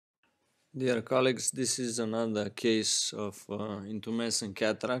Dear colleagues, this is another case of intumescent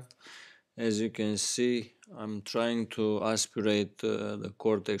cataract. As you can see, I'm trying to aspirate the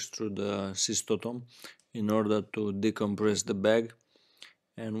cortex through the cystotom in order to decompress the bag.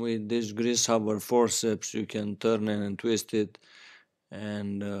 And with this grease-hover forceps, you can turn it and twist it,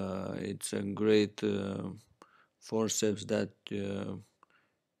 and it's a great forceps that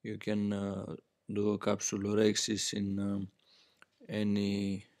you can do a capsulorhexis in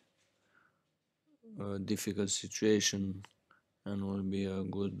any difficult situation, and will be a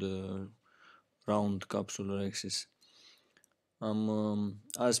good round capsulorhexis. I'm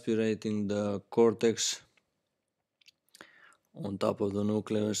aspirating the cortex on top of the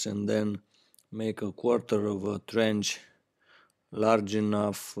nucleus and then make a quarter of a trench large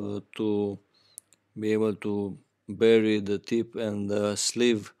enough to be able to bury the tip and the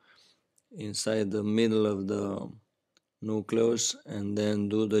sleeve inside the middle of the nucleus and then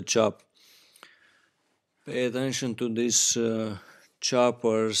do the chop. Pay attention to these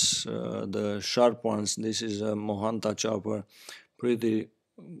choppers, the sharp ones. This is a Mohanta Chopper, pretty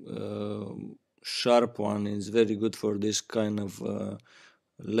sharp one. It's very good for this kind of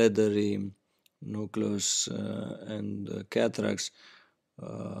leathery nucleus and cataracts.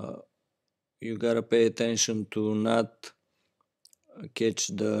 You gotta pay attention to not catch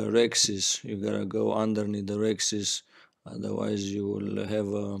the rhexis. You gotta go underneath the rhexis, otherwise you will have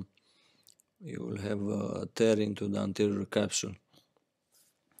a tear into the anterior capsule.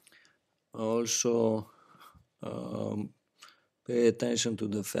 Also, pay attention to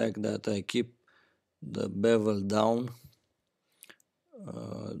the fact that I keep the bevel down.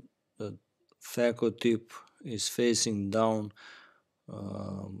 The phaco tip is facing down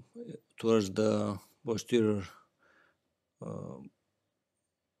towards the posterior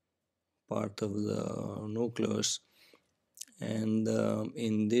part of the nucleus, and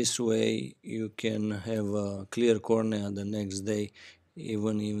in this way you can have a clear cornea the next day,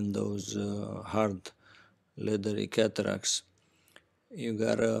 even in those hard leathery cataracts. You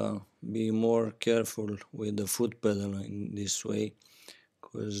gotta be more careful with the foot pedal in this way,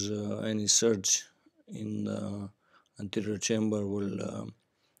 because any surge in the anterior chamber will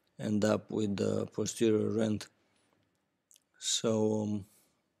end up with the posterior rent. So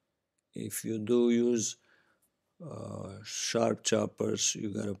if you do use sharp choppers, you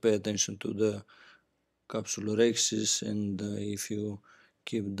gotta pay attention to the capsulorhexis, and if you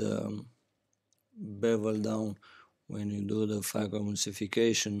keep the bevel down when you do the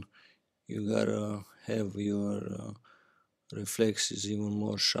phacoemulsification, you gotta have your reflexes even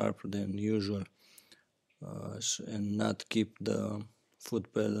more sharp than usual, and not keep the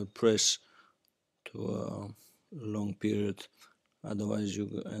foot pedal press to a long period, otherwise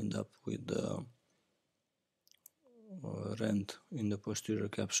you end up with rent in the posterior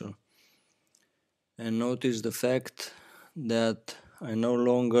capsule. And notice the fact that I no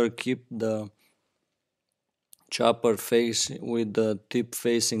longer keep the chopper face with the tip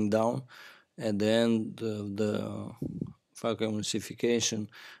facing down at the end of the phacoemulsification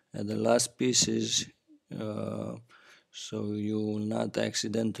at the last pieces, so you will not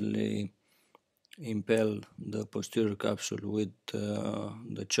accidentally impale the posterior capsule with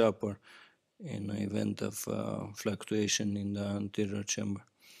the chopper in the event of fluctuation in the anterior chamber.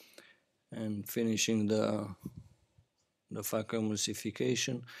 And finishing the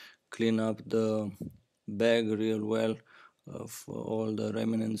phacoemulsification, clean up the bag real well of all the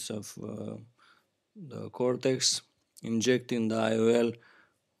remnants of the cortex. Injecting the IOL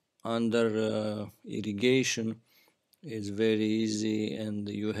under irrigation is very easy, and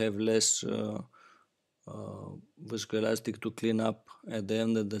you have less viscoelastic to clean up at the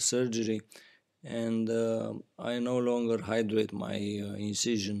end of the surgery. And I no longer hydrate my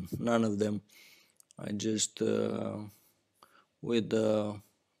incision, none of them. I just with the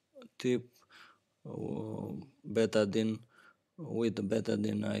tip betadine, with the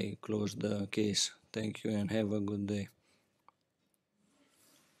betadine I close the case. Thank you and have a good day.